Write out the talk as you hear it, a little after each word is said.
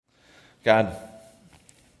God,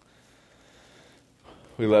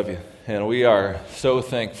 we love you, and we are so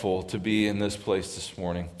thankful to be in this place this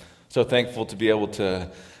morning. So thankful to be able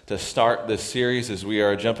to start this series as we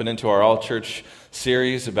are jumping into our all-church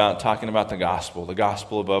series about talking about the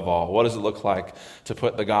gospel above all. What does it look like to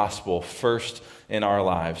put the gospel first in our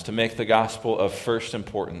lives, to make the gospel of first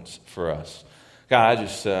importance for us? God,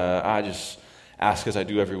 I just ask, as I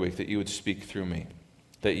do every week, that you would speak through me,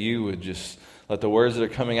 that you would just let the words that are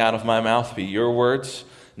coming out of my mouth be your words.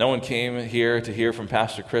 No one came here to hear from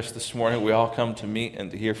Pastor Chris this morning. We all come to meet and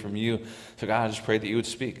to hear from you. So God, I just pray that you would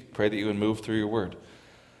speak. Pray that you would move through your word.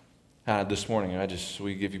 God, this morning,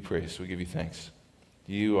 we give you praise. We give you thanks.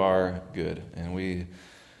 You are good, and we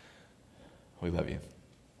love you.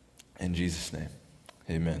 In Jesus' name,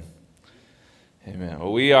 amen. Amen.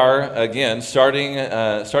 Well, we are, again, starting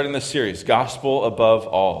this series, Gospel Above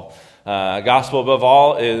All. Gospel Above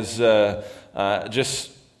All is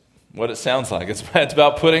just what it sounds like. It's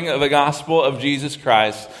about putting the gospel of Jesus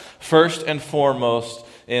Christ first and foremost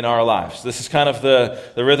in our lives. This is kind of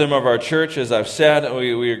the rhythm of our church. As I've said,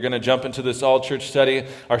 we are going to jump into this all-church study.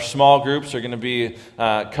 Our small groups are going to be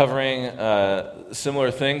covering similar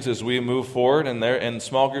things as we move forward in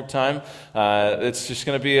small group time. It's just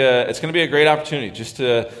going to be a great opportunity just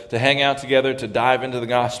to hang out together, to dive into the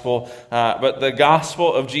gospel. But the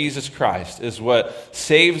gospel of Jesus Christ is what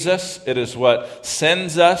saves us. It is what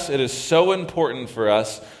sends us. It is so important for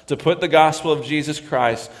us to put the gospel of Jesus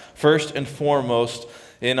Christ first and foremost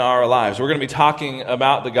in our lives. We're going to be talking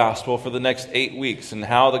about the gospel for the next 8 weeks and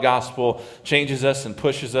how the gospel changes us and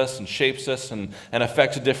pushes us and shapes us and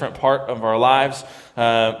affects a different part of our lives.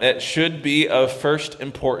 It should be of first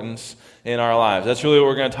importance in our lives. That's really what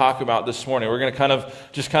we're going to talk about this morning. We're going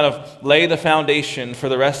to kind of lay the foundation for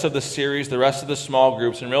the rest of the series, the rest of the small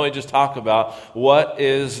groups, and really just talk about what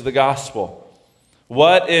is the gospel.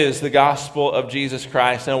 What is the gospel of Jesus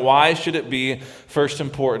Christ, and why should it be first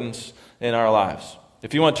importance in our lives?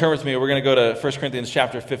 If you want to turn with me, we're going to go to 1 Corinthians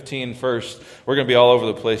chapter 15 first. We're going to be all over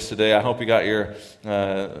the place today. I hope you got your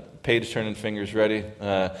page-turning fingers ready.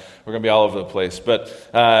 We're going to be all over the place. But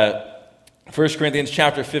 1 Corinthians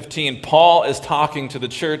chapter 15, Paul is talking to the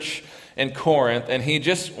church in Corinth, and he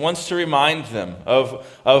just wants to remind them of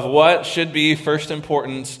what should be first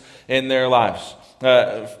importance in their lives.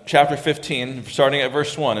 Chapter 15, starting at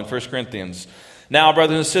verse 1 in 1 Corinthians. Now,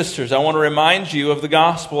 brothers and sisters, I want to remind you of the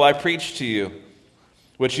gospel I preached to you,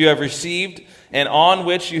 which you have received and on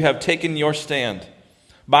which you have taken your stand.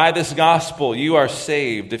 By this gospel you are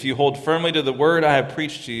saved, if you hold firmly to the word I have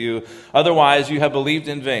preached to you. Otherwise you have believed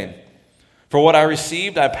in vain. For what I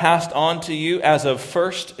received I passed on to you as of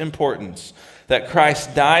first importance, that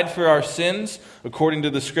Christ died for our sins according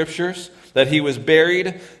to the Scriptures, that he was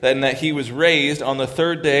buried, and that he was raised on the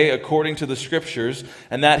third day according to the Scriptures,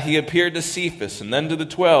 and that he appeared to Cephas and then to the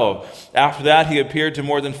 12. After that he appeared to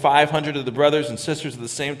more than 500 of the brothers and sisters at the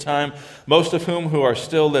same time, most of whom who are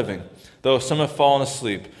still living, though some have fallen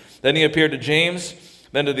asleep. Then he appeared to James,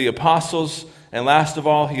 then to the apostles, and last of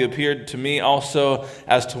all he appeared to me also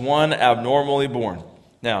as to one abnormally born.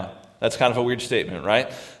 Now, that's kind of a weird statement,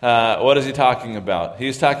 right? What is he talking about?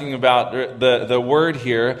 He's talking about, the word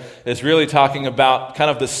here is really talking about kind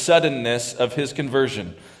of the suddenness of his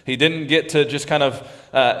conversion. He didn't get to just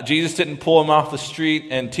Jesus didn't pull him off the street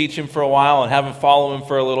and teach him for a while and have him follow him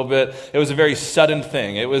for a little bit. It was a very sudden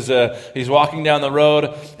thing. It was he's walking down the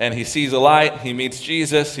road and he sees a light. He meets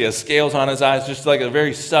Jesus. He has scales on his eyes, just like a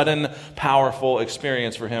very sudden, powerful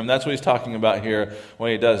experience for him. That's what he's talking about here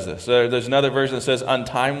when he does this. There's another version that says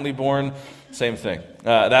untimely born. Same thing.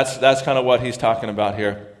 That's kind of what he's talking about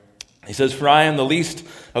here. He says, for I am the least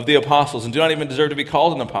of the apostles and do not even deserve to be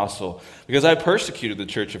called an apostle because I persecuted the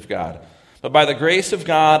church of God. But by the grace of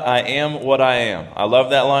God, I am what I am. I love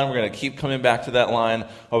that line. We're going to keep coming back to that line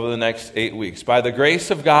over the next 8 weeks. By the grace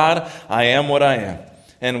of God, I am what I am.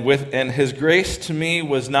 And his grace to me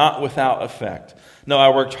was not without effect. No, I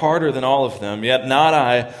worked harder than all of them, yet not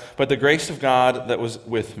I, but the grace of God that was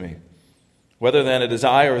with me. Whether then it is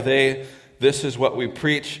I or they, this is what we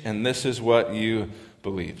preach, and this is what you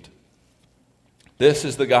believed. This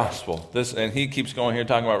is the gospel. And he keeps going here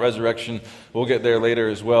talking about resurrection. We'll get there later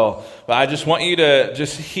as well. But I just want you to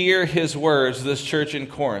just hear his words, this church in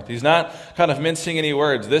Corinth. He's not kind of mincing any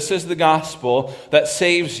words. This is the gospel that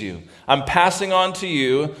saves you. I'm passing on to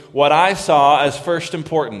you what I saw as first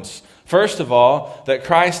importance. First of all, that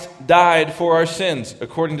Christ died for our sins,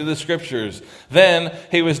 according to the Scriptures. Then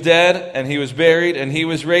he was dead, and he was buried, and he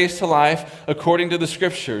was raised to life, according to the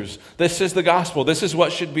Scriptures. This is the gospel. This is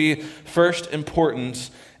what should be first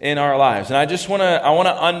importance in our lives. And I want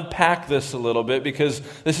to unpack this a little bit, because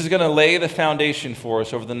this is going to lay the foundation for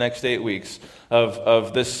us over the next 8 weeks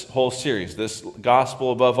of this whole series, this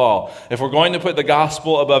gospel above all. If we're going to put the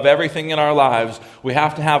gospel above everything in our lives, we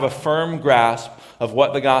have to have a firm grasp of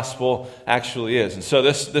what the gospel actually is. And so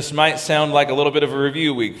this might sound like a little bit of a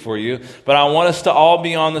review week for you, but I want us to all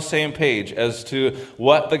be on the same page as to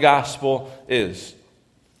what the gospel is.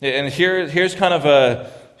 And here's kind of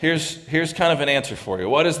an answer for you.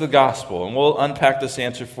 What is the gospel? And we'll unpack this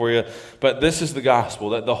answer for you. But this is the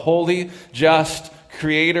gospel, that the holy, just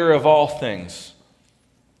Creator of all things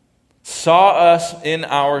saw us in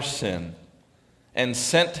our sin and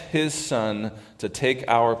sent His Son to take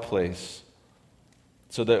our place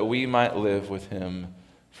so that we might live with Him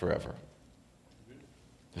forever.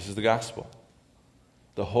 This is the gospel.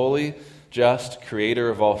 The holy, just Creator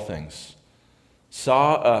of all things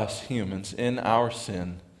saw us humans in our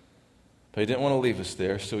sin, but He didn't want to leave us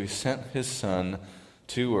there, so He sent His Son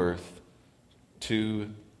to earth to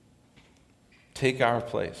take our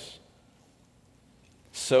place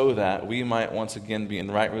so that we might once again be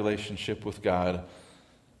in right relationship with God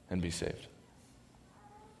and be saved.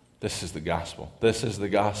 This is the gospel. This is the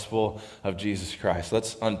gospel of Jesus Christ.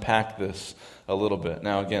 Let's unpack this a little bit.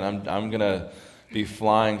 Now, again, I'm going to be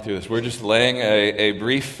flying through this. We're just laying a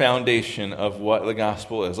brief foundation of what the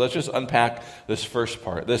gospel is. Let's just unpack this first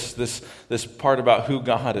part, this part about who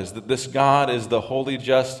God is. That this God is the holy,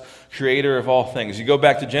 just Creator of all things. You go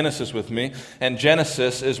back to Genesis with me, and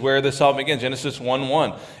Genesis is where this all begins. Genesis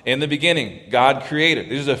 1:1. In the beginning, God created.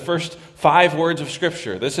 These are the first 5 words of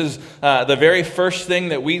Scripture. This is the very first thing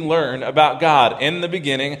that we learn about God. In the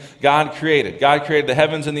beginning, God created. God created the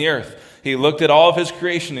heavens and the earth. He looked at all of His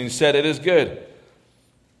creation and He said, "It is good."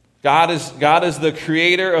 God is the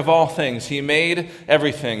Creator of all things. He made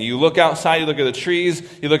everything. You look outside, you look at the trees,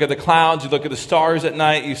 you look at the clouds, you look at the stars at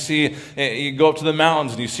night, you go up to the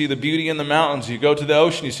mountains and you see the beauty in the mountains. You go to the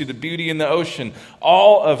ocean, you see the beauty in the ocean.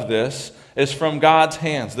 All of this is from God's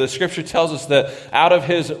hands. The Scripture tells us that out of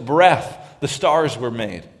His breath, the stars were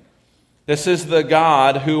made. This is the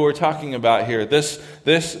God who we're talking about here. This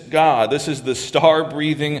God, this is the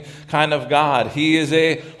star-breathing kind of God. He is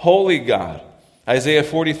a holy God. Isaiah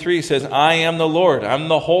 43 says, "I am the Lord, I'm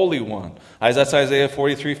the Holy One." That's Isaiah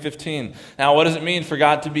 43:15. Now, what does it mean for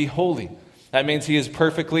God to be holy? That means He is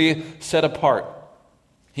perfectly set apart.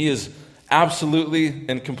 He is absolutely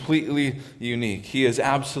and completely unique. He is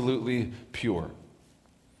absolutely pure.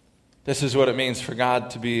 This is what it means for God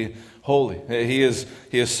to be holy. He is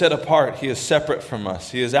set apart. He is separate from us.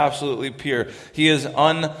 He is absolutely pure. He is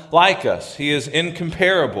unlike us. He is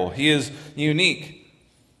incomparable. He is unique.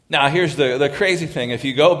 Now, here's the crazy thing. If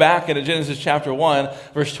you go back into Genesis chapter 1,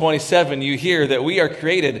 verse 27, you hear that we are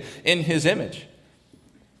created in His image.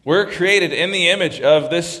 We're created in the image of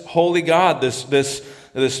this holy God, this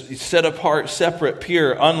set apart, separate,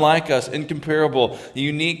 pure, unlike us, incomparable,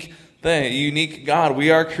 unique thing, unique God.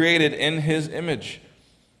 We are created in His image.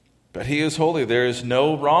 But He is holy. There is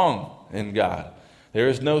no wrong in God. There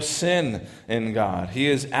is no sin in God. He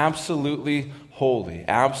is absolutely holy,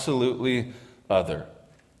 absolutely other.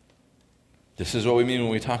 This is what we mean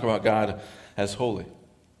when we talk about God as holy.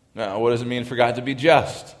 Now, what does it mean for God to be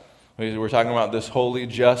just? We're talking about this holy,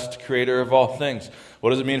 just Creator of all things.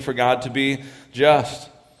 What does it mean for God to be just?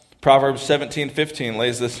 Proverbs 17:15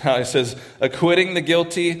 lays this out. It says, "Acquitting the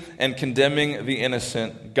guilty and condemning the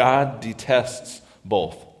innocent, God detests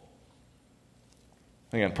both."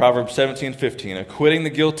 Again, Proverbs 17:15, "Acquitting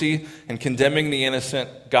the guilty and condemning the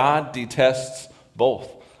innocent, God detests both."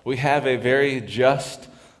 We have a very just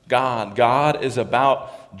God. God is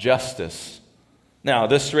about justice. Now,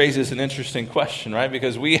 this raises an interesting question, right?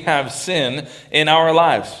 Because we have sin in our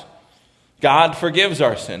lives. God forgives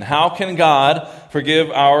our sin. How can God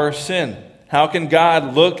forgive our sin? How can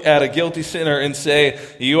God look at a guilty sinner and say,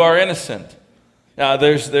 "You are innocent"? Now,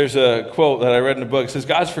 there's a quote that I read in a book. It says,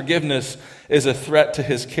 "God's forgiveness is a threat to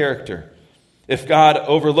His character. If God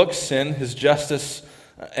overlooks sin, His justice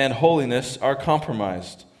and holiness are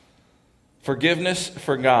compromised." Forgiveness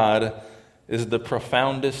for God is the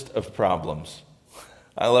profoundest of problems.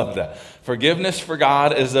 I love that. Forgiveness for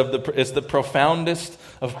God is the profoundest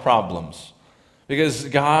of problems. Because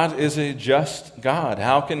God is a just God.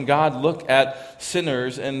 How can God look at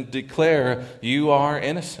sinners and declare, "You are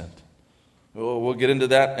innocent"? We'll get into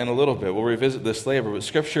that in a little bit. We'll revisit this later. But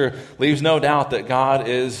Scripture leaves no doubt that God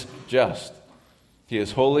is just. He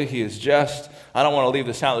is holy. He is just. I don't want to leave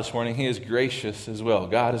this out this morning. He is gracious as well.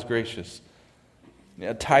 God is gracious.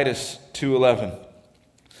 Yeah, Titus 2:11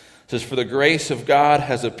 says, "For the grace of God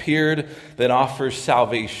has appeared that offers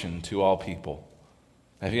salvation to all people."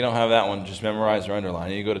 If you don't have that one, just memorize or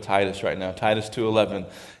underline. You go to Titus right now. Titus 2:11.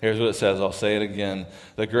 Here's what it says. I'll say it again.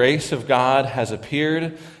 "The grace of God has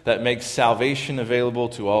appeared that makes salvation available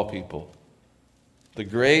to all people." The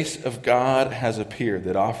grace of God has appeared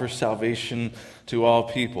that offers salvation to all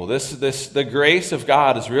people. The grace of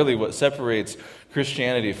God is really what separates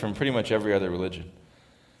Christianity from pretty much every other religion.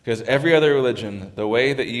 Because every other religion, the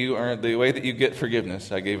way that you get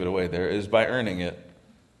forgiveness, I gave it away there, is by earning it.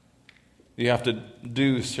 You have to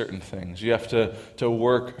do certain things. You have to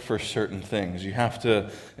work for certain things. You have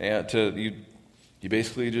you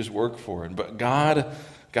basically just work for it. But God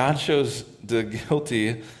shows the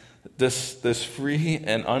guilty this free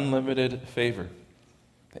and unlimited favor.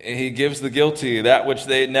 He gives the guilty that which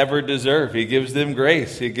they never deserve. He gives them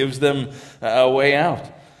grace. He gives them a way out.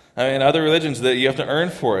 I mean, other religions that you have to earn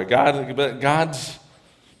for it.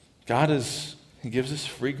 He gives us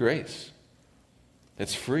free grace.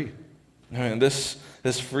 It's free. I mean, this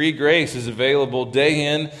free grace is available day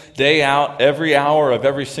in, day out, every hour of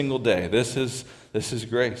every single day. This is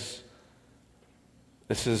grace.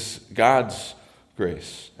 This is God's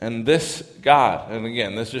grace. And this God, and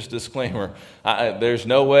again, this is just a disclaimer, there's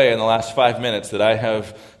no way in the last 5 minutes that I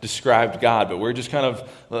have described God, but we're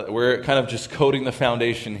kind of just coding the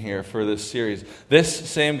foundation here for this series. This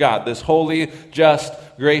same God, this holy, just,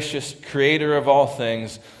 gracious, creator of all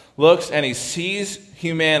things, looks and he sees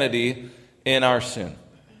humanity in our sin.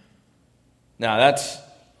 Now that's...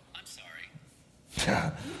 I'm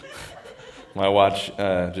sorry. My watch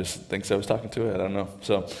just thinks I was talking to it. I don't know.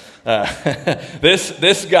 So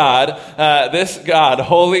this God,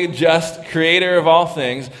 holy, just, creator of all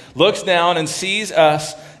things, looks down and sees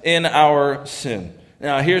us in our sin.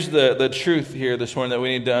 Now, here's the truth here this morning that we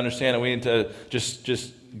need to understand and we need to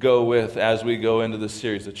just go with as we go into this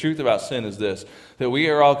series. The truth about sin is this, that we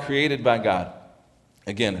are all created by God.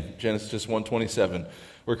 Again, Genesis 1:27,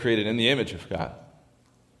 we're created in the image of God.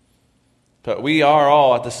 But we are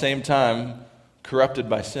all at the same time corrupted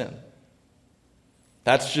by sin.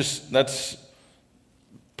 That's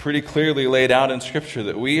pretty clearly laid out in Scripture,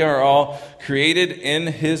 that we are all created in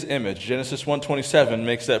His image. Genesis 1:27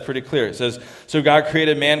 makes that pretty clear. It says, "So God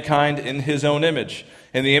created mankind in His own image.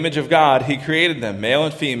 In the image of God, He created them. Male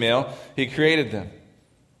and female, He created them."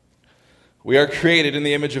 We are created in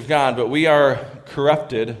the image of God, but we are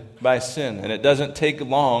corrupted by sin. And it doesn't take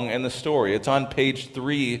long in the story. It's on page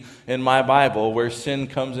 3 in my Bible where sin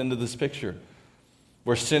comes into this picture,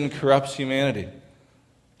 where sin corrupts humanity.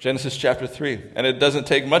 Genesis chapter 3. And it doesn't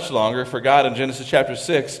take much longer for God in Genesis chapter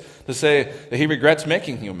 6 to say that He regrets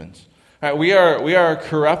making humans. All right, we are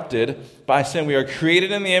corrupted by sin. We are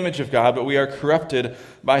created in the image of God, but we are corrupted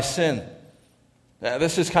by sin.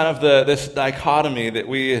 This is kind of this dichotomy that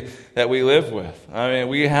we live with. I mean,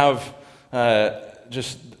 we have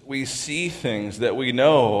we see things that we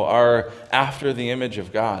know are after the image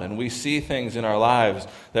of God, and we see things in our lives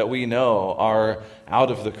that we know are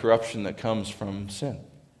out of the corruption that comes from sin.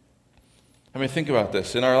 I mean, think about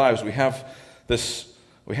this. In our lives, we have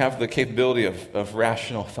the capability of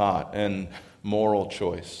rational thought and moral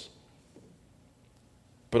choice.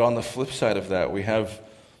 But on the flip side of that, we have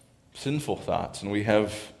sinful thoughts and we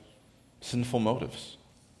have sinful motives.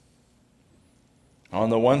 On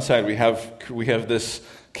the one side, we have this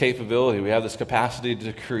capability, we have this capacity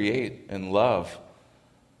to create and love.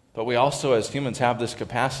 But we also, as humans, have this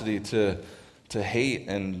capacity to hate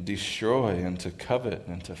and destroy and to covet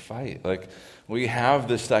and to fight. Like, we have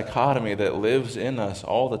this dichotomy that lives in us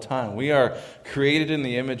all the time. We are created in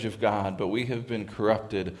the image of God, but we have been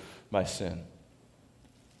corrupted by sin.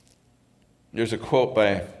 There's a quote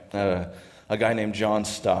by a guy named John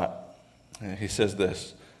Stott. He says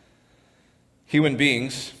this: "Human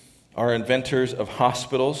beings are inventors of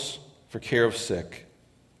hospitals for care of sick,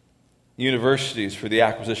 universities for the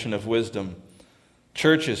acquisition of wisdom,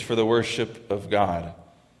 churches for the worship of God.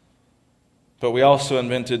 But we also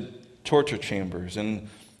invented torture chambers and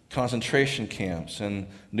concentration camps and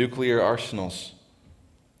nuclear arsenals.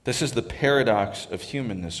 This is the paradox of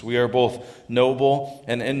humanness. We are both noble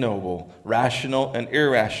and ignoble, rational and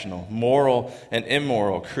irrational, moral and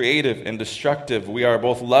immoral, creative and destructive. We are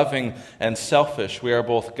both loving and selfish. We are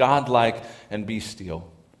both godlike and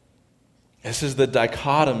bestial." This is the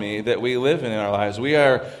dichotomy that we live in our lives. We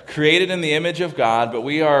are created in the image of God, but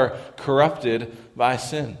we are corrupted by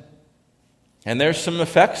sin. And there's some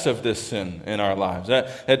effects of this sin in our lives.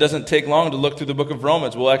 It doesn't take long to look through the book of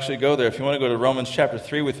Romans. We'll actually go there. If you want to go to Romans chapter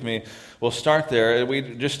 3 with me, we'll start there.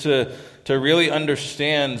 Just to really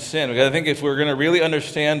understand sin. Because I think if we're going to really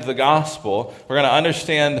understand the gospel, we're going to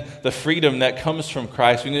understand the freedom that comes from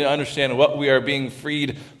Christ, we need to understand what we are being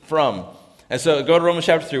freed from. And so go to Romans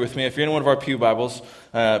chapter 3 with me. If you're in one of our pew Bibles,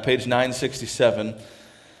 page 967.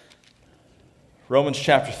 Romans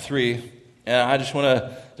chapter 3. And I just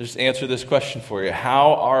want to answer this question for you.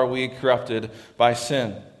 How are we corrupted by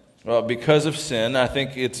sin? Well, because of sin, I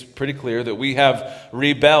think it's pretty clear that we have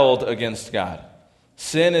rebelled against God.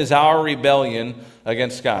 Sin is our rebellion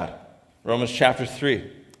against God. Romans chapter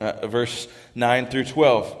 3, verse 9 through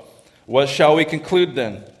 12. What shall we conclude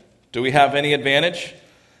then? Do we have any advantage?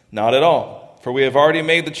 Not at all. For we have already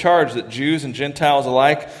made the charge that Jews and Gentiles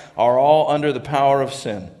alike are all under the power of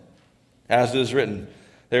sin. As it is written,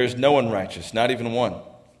 there is no one righteous, not even one.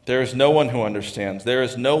 There is no one who understands. There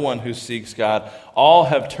is no one who seeks God. All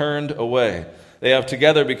have turned away. They have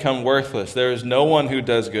together become worthless. There is no one who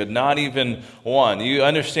does good, not even one. You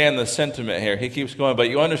understand the sentiment here. He keeps going, but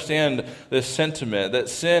you understand this sentiment that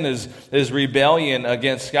sin is rebellion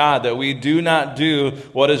against God, that we do not do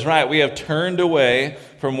what is right. We have turned away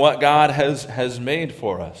from what God has made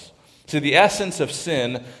for us. See, the essence of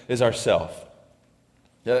sin is ourself.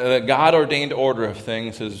 The God-ordained order of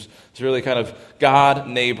things is really kind of God,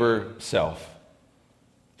 neighbor, self.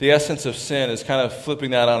 The essence of sin is kind of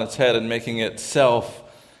flipping that on its head and making it self,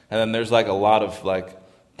 and then there's like a lot of like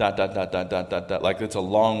dot, dot, dot, dot, dot, dot, dot, like it's a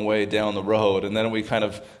long way down the road, and then we kind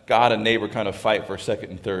of, God and neighbor kind of fight for second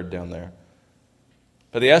and third down there.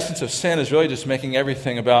 But the essence of sin is really just making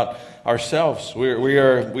everything about ourselves.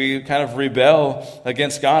 We kind of rebel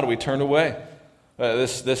against God. We turn away.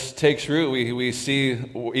 This takes root. We see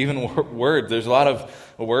even words. There's a lot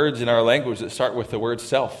of words in our language that start with the word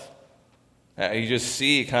self. You just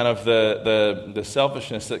see kind of the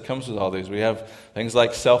selfishness that comes with all these. We have things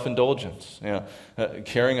like self-indulgence,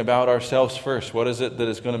 caring about ourselves first. What is it that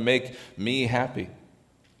is going to make me happy?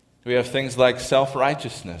 We have things like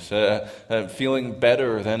self-righteousness, feeling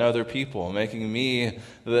better than other people, making me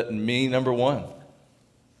number one.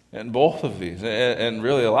 And both of these, and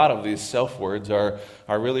really a lot of these self-words are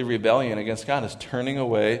really rebellion against God. It's turning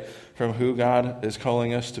away from who God is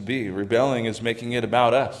calling us to be. Rebelling is making it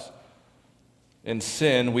about us. In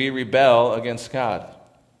sin, we rebel against God.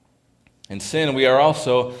 In sin, we are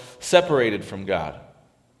also separated from God.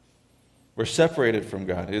 We're separated from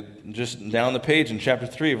God. Just down the page in chapter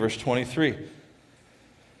 3, verse 23.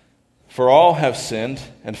 For all have sinned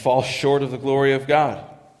and fall short of the glory of God.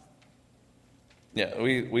 Yeah,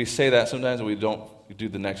 we say that sometimes and we don't do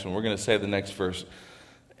the next one. We're going to say the next verse.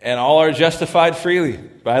 And all are justified freely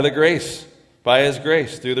by the grace, by His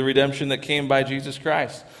grace, through the redemption that came by Jesus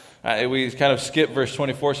Christ. We kind of skip verse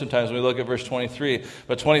 24 sometimes when we look at verse 23.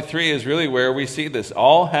 But 23 is really where we see this.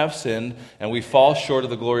 All have sinned and we fall short of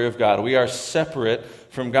the glory of God. We are separate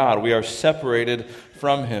from God. We are separated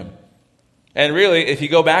from Him. And really, if you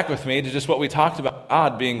go back with me to just what we talked about,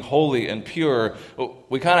 God being holy and pure,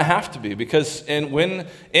 we kind of have to be, because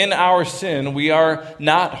in our sin, we are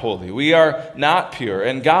not holy. We are not pure.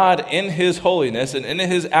 And God, in His holiness and in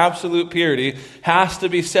His absolute purity, has to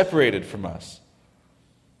be separated from us.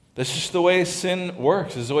 That's just the way sin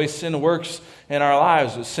works. It's the way sin works in our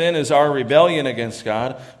lives. Sin is our rebellion against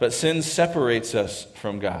God, but sin separates us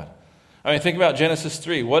from God. I mean, think about Genesis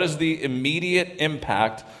 3. What is the immediate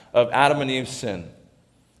impact of Adam and Eve's sin?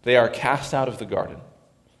 They are cast out of the garden.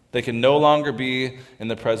 They can no longer be in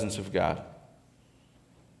the presence of God.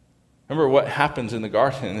 Remember what happens in the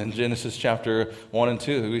garden in Genesis chapter 1 and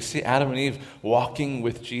 2. We see Adam and Eve walking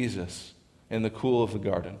with Jesus in the cool of the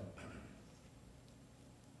garden.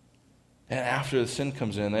 And after the sin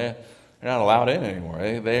comes in, they're not allowed in anymore.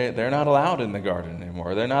 They're not allowed in the garden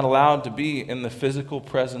anymore. They're not allowed to be in the physical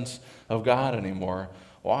presence of God anymore.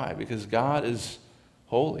 Why? Because God is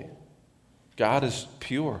holy. God is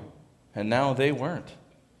pure. And now they weren't.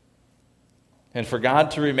 And for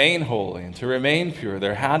God to remain holy and to remain pure,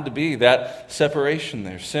 there had to be that separation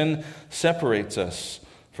there. Sin separates us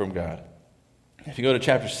from God. If you go to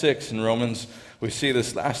chapter 6 in Romans, we see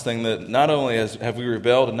this last thing, that not only have we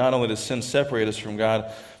rebelled, and not only does sin separate us from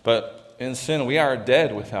God, but in sin we are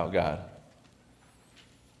dead without God.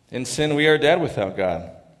 In sin we are dead without God.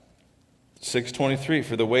 6:23,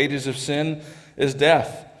 for the wages of sin is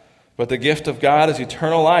death, but the gift of God is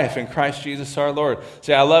eternal life in Christ Jesus our Lord.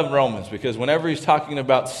 See, I love Romans because whenever he's talking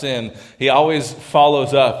about sin, he always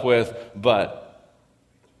follows up with but.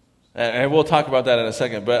 And we'll talk about that in a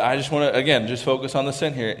second, but I just want to, again, just focus on the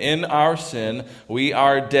sin here. In our sin, we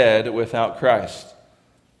are dead without Christ.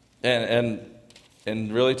 And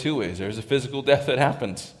in really two ways. There's a physical death that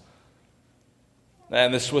happens.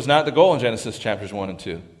 And this was not the goal in Genesis chapters 1 and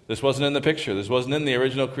 2. This wasn't in the picture. This wasn't in the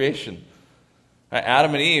original creation.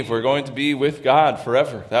 Adam and Eve were going to be with God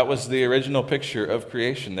forever. That was the original picture of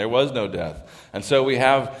creation. There was no death. And so we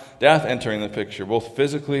have death entering the picture, both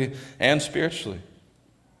physically and spiritually.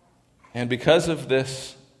 And because of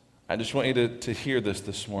this, I just want you to hear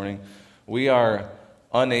this morning. We are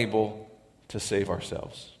unable to save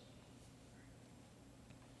ourselves.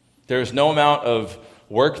 There is no amount of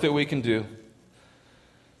work that we can do.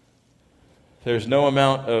 There's no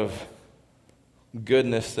amount of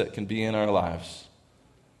goodness that can be in our lives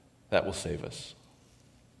that will save us.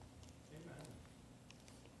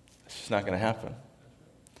 It's just not going to happen.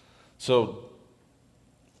 So,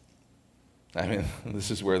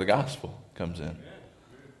 this is where the gospel comes in.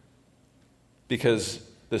 Because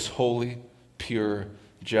this holy, pure,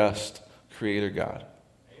 just Creator God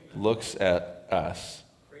looks at us,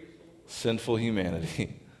 sinful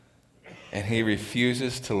humanity, and He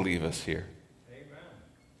refuses to leave us here.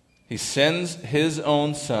 He sends His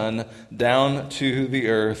own Son down to the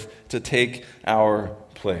earth to take our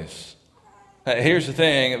place. Here's the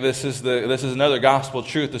thing. This is another gospel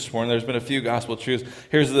truth this morning. There's been a few gospel truths.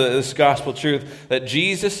 Here's this gospel truth, that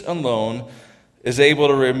Jesus alone is able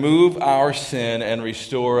to remove our sin and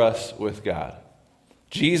restore us with God.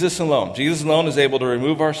 Jesus alone. Jesus alone is able to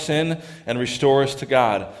remove our sin and restore us to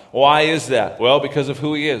God. Why is that? Well, because of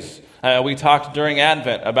who He is. We talked during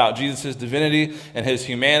Advent about Jesus' divinity and His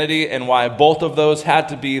humanity and why both of those had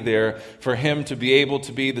to be there for Him to be able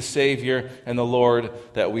to be the Savior and the Lord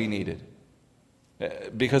that we needed.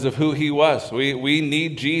 Because of who He was. We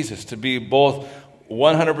need Jesus to be both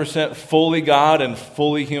 100% fully God and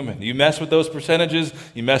fully human. You mess with those percentages,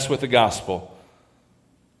 you mess with the gospel.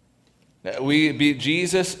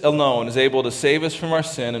 Jesus alone is able to save us from our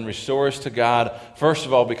sin and restore us to God, first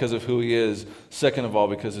of all, because of who He is, second of all,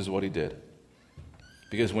 because of what He did.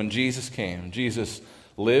 Because when Jesus came, Jesus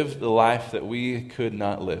lived the life that we could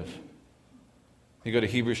not live. You go to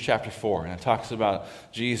Hebrews chapter 4, and it talks about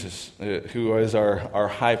Jesus, who is our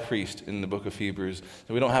high priest in the book of Hebrews.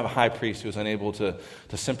 We don't have a high priest who is unable to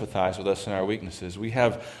sympathize with us in our weaknesses. We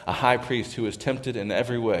have a high priest who is tempted in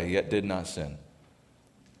every way, yet did not sin.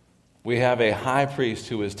 We have a high priest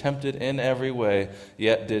who is tempted in every way,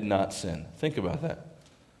 yet did not sin. Think about that.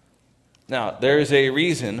 Now, there is a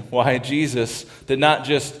reason why Jesus did not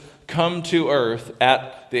just come to earth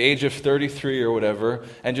at the age of 33 or whatever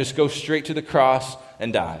and just go straight to the cross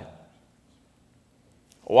and die.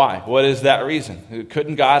 Why? What is that reason?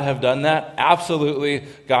 Couldn't God have done that? Absolutely,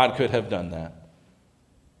 God could have done that.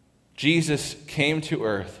 Jesus came to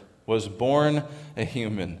earth, was born a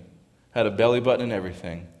human, had a belly button and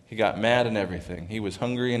everything. He got mad and everything. He was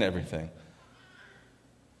hungry and everything.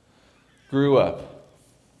 Grew up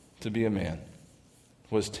to be a man.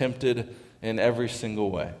 Was tempted in every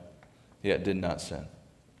single way, yet did not sin.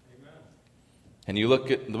 Amen. And you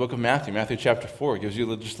look at the book of Matthew chapter 4, gives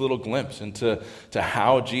you just a little glimpse into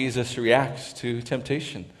how Jesus reacts to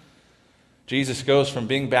temptation. Jesus goes from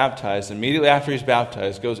being baptized, immediately after He's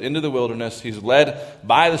baptized, goes into the wilderness. He's led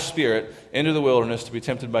by the Spirit into the wilderness to be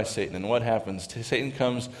tempted by Satan. And what happens? Satan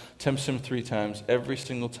comes, tempts Him 3 times. Every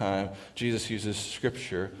single time, Jesus uses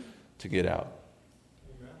Scripture to get out.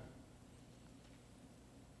 Amen.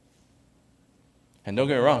 And don't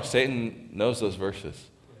get me wrong, Satan knows those verses.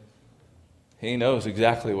 He knows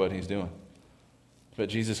exactly what he's doing. But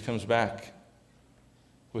Jesus comes back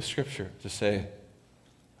with Scripture to say,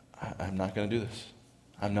 I'm not going to do this.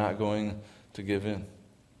 I'm not going to give in.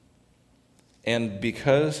 And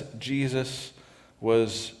because Jesus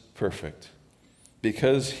was perfect,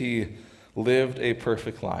 because He lived a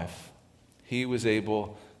perfect life, He was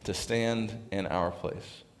able to stand in our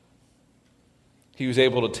place. He was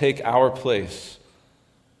able to take our place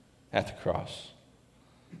at the cross.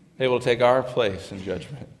 Able to take our place in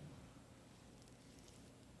judgment.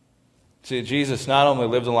 See, Jesus not only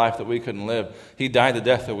lived a life that we couldn't live, He died the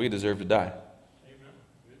death that we deserve to die.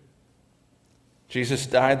 Amen. Jesus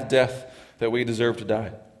died the death that we deserve to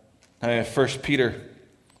die. 1 Peter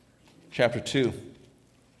chapter 2.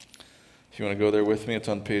 If you want to go there with me, it's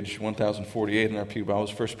on page 1048 in our Pew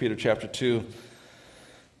Bibles. 1 Peter chapter 2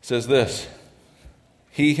 says this: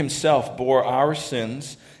 He Himself bore our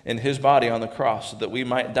sins in His body on the cross so that we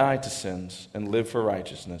might die to sins and live for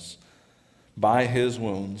righteousness. By His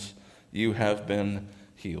wounds you have been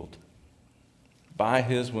healed. By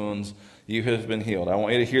His wounds you have been healed. I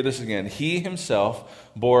want you to hear this again. He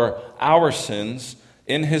Himself bore our sins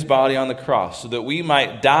in His body on the cross so that we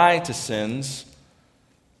might die to sins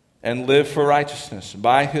and live for righteousness.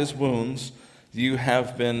 By His wounds you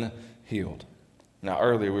have been healed. Now,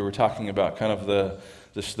 earlier we were talking about kind of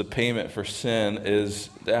the payment for sin is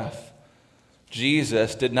death.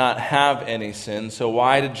 Jesus did not have any sin, so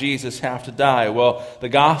why did Jesus have to die? Well, the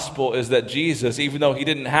gospel is that Jesus, even though he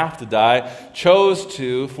didn't have to die, chose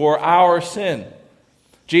to for our sin.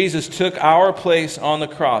 Jesus took our place on the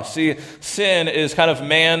cross. See, sin is kind of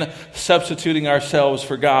man substituting ourselves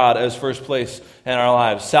for God as first place in our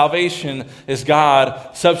lives. Salvation is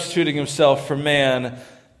God substituting himself for man.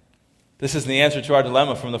 This is the answer to our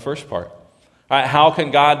dilemma from the first part. How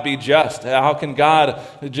can God be just? How can God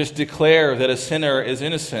just declare that a sinner is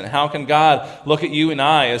innocent? How can God look at you and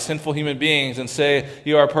I as sinful human beings and say,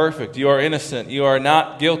 you are perfect, you are innocent, you are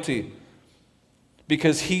not guilty?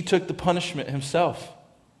 Because he took the punishment himself.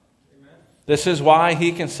 Amen. This is why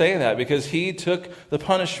he can say that, because he took the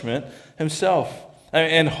punishment himself.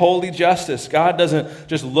 And holy justice, God doesn't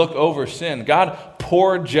just look over sin. God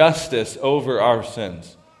poured justice over our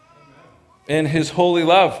sins. In his holy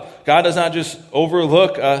love, God does not just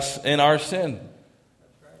overlook us in our sin.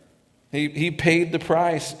 He paid the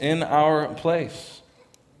price in our place.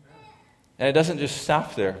 And it doesn't just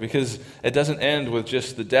stop there, because it doesn't end with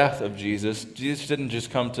just the death of Jesus. Jesus didn't just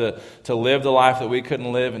come to live the life that we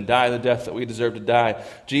couldn't live and die the death that we deserved to die.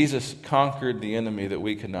 Jesus conquered the enemy that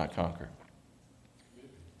we could not conquer.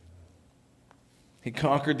 He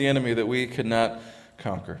conquered the enemy that we could not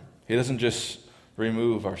conquer. He doesn't just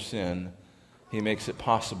remove our sin. He makes it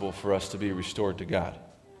possible for us to be restored to God.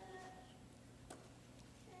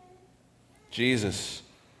 Jesus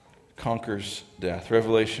conquers death.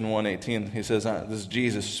 Revelation 1:18, he says, this is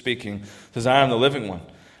Jesus speaking, he says, I am the living one.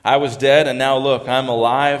 I was dead, and now look, I am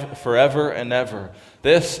alive forever and ever.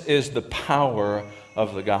 This is the power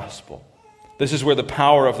of the gospel. This is where the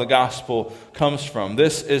power of the gospel comes from.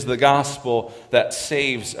 This is the gospel that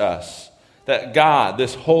saves us. That God,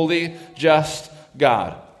 this holy, just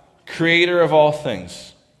God, creator of all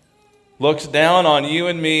things, looks down on you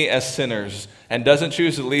and me as sinners and doesn't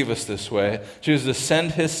choose to leave us this way, chooses to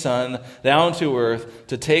send his son down to earth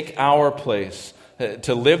to take our place,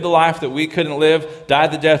 to live the life that we couldn't live, die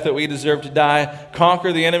the death that we deserved to die,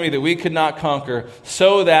 conquer the enemy that we could not conquer,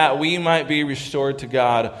 so that we might be restored to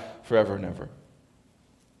God forever and ever.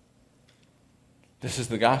 This is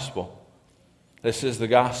the gospel. This is the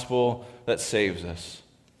gospel that saves us.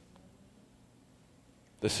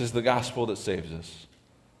 This is the gospel that saves us.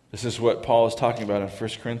 This is what Paul is talking about in 1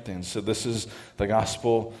 Corinthians. So this is the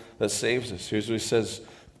gospel that saves us. Here's what he says.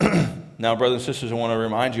 Now, brothers and sisters, I want to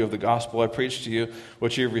remind you of the gospel I preached to you,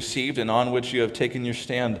 which you have received and on which you have taken your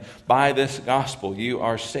stand. By this gospel you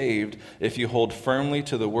are saved if you hold firmly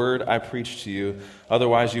to the word I preached to you.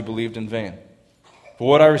 Otherwise you believed in vain. For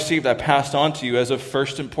what I received, I passed on to you as of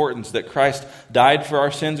first importance, that Christ died for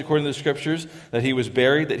our sins according to the Scriptures, that he was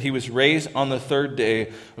buried, that he was raised on the third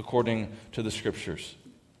day according to the Scriptures.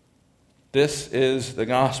 This is the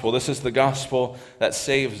gospel. This is the gospel that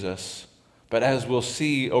saves us. But as we'll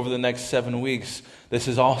see over the next 7 weeks, this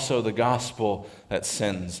is also the gospel that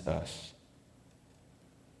sends us.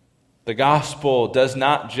 The gospel does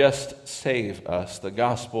not just save us. The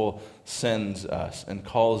gospel sends us and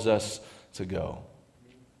calls us to go.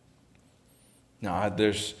 Now,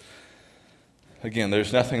 there's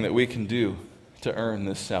nothing that we can do to earn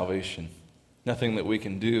this salvation. Nothing that we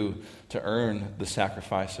can do to earn the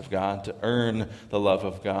sacrifice of God, to earn the love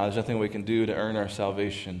of God. There's nothing we can do to earn our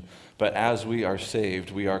salvation. But as we are saved,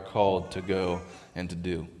 we are called to go and to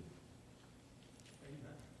do.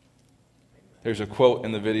 There's a quote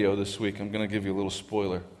in the video this week. I'm going to give you a little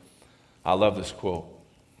spoiler. I love this quote.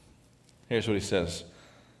 Here's what he says.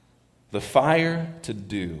 The fire to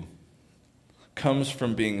do comes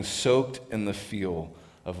from being soaked in the feel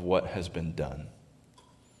of what has been done.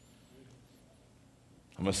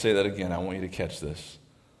 I'm going to say that again. I want you to catch this.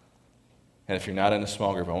 And if you're not in a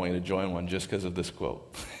small group, I want you to join one just because of this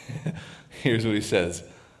quote. Here's what he says.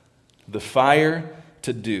 The fire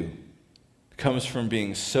to do comes from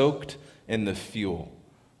being soaked in the fuel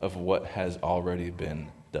of what has already been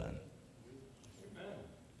done. Amen.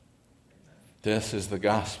 This is the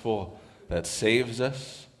gospel that saves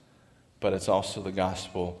us, but it's also the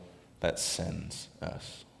gospel that sends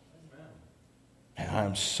us. And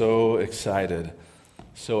I'm so excited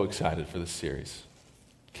for this series.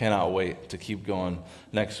 Cannot wait to keep going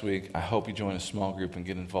next week. I hope you join a small group and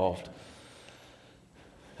get involved.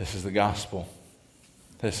 This is the gospel.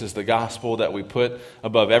 This is the gospel that we put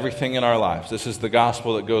above everything in our lives. This is the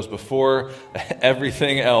gospel that goes before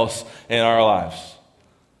everything else in our lives.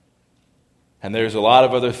 And there's a lot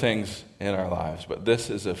of other things in our lives, but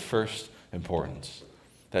this is of first importance.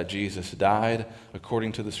 that Jesus died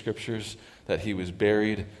according to the Scriptures, that he was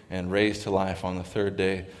buried and raised to life on the third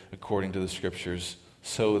day according to the Scriptures,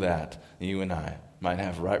 so that you and I might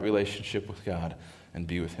have right relationship with God and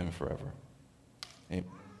be with him forever.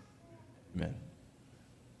 Amen.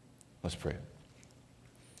 Let's pray.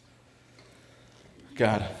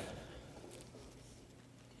 God,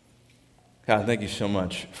 thank you so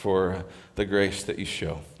much for the grace that you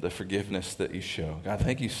show, the forgiveness that you show. God,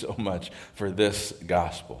 thank you so much for this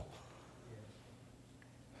gospel.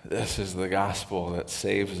 This is the gospel that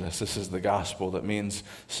saves us. This is the gospel that means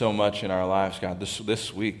so much in our lives, God.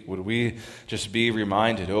 This week, would we just be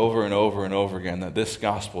reminded over and over and over again that this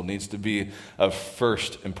gospel needs to be of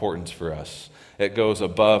first importance for us. It goes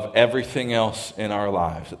above everything else in our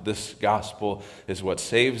lives. This gospel is what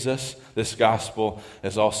saves us. This gospel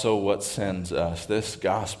is also what sends us. This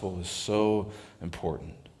gospel is so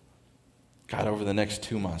important. God, over the next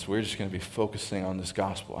 2 months, we're just going to be focusing on this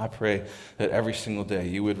gospel. I pray that every single day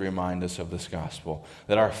you would remind us of this gospel,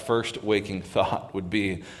 that our first waking thought would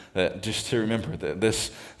be that just to remember that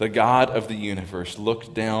the God of the universe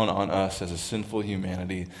looked down on us as a sinful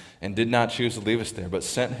humanity and did not choose to leave us there, but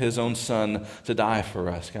sent his own son to die for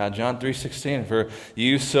us. God, John 3:16, for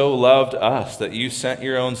you so loved us that you sent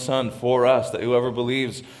your own son for us, that whoever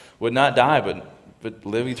believes would not die, but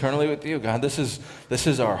live eternally with you. God, this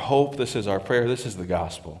is our hope. This is our prayer. This is the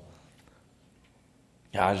gospel.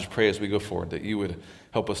 God, I just pray as we go forward that you would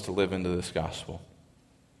help us to live into this gospel,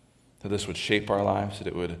 that this would shape our lives, that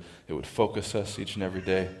it would focus us each and every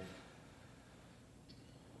day.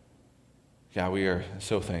 God, we are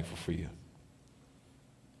so thankful for you.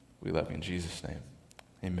 We love you in Jesus' name.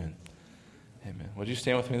 Amen. Amen. Would you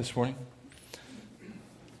stand with me this morning?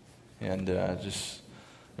 And just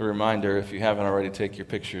a reminder, if you haven't already, take your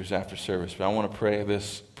pictures after service. But I want to pray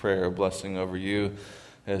this prayer of blessing over you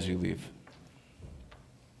as you leave.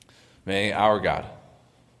 May our God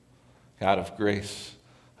of grace,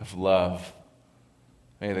 of love,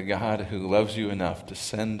 may the God who loves you enough to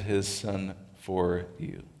send his son for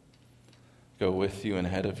you go with you and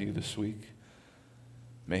ahead of you this week.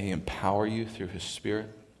 May he empower you through his Spirit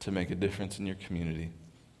to make a difference in your community.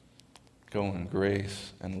 Go in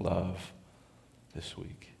grace and love this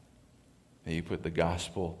week. May you put the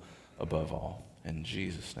gospel above all. In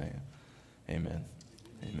Jesus' name, amen.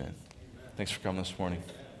 Amen. Thanks for coming this morning.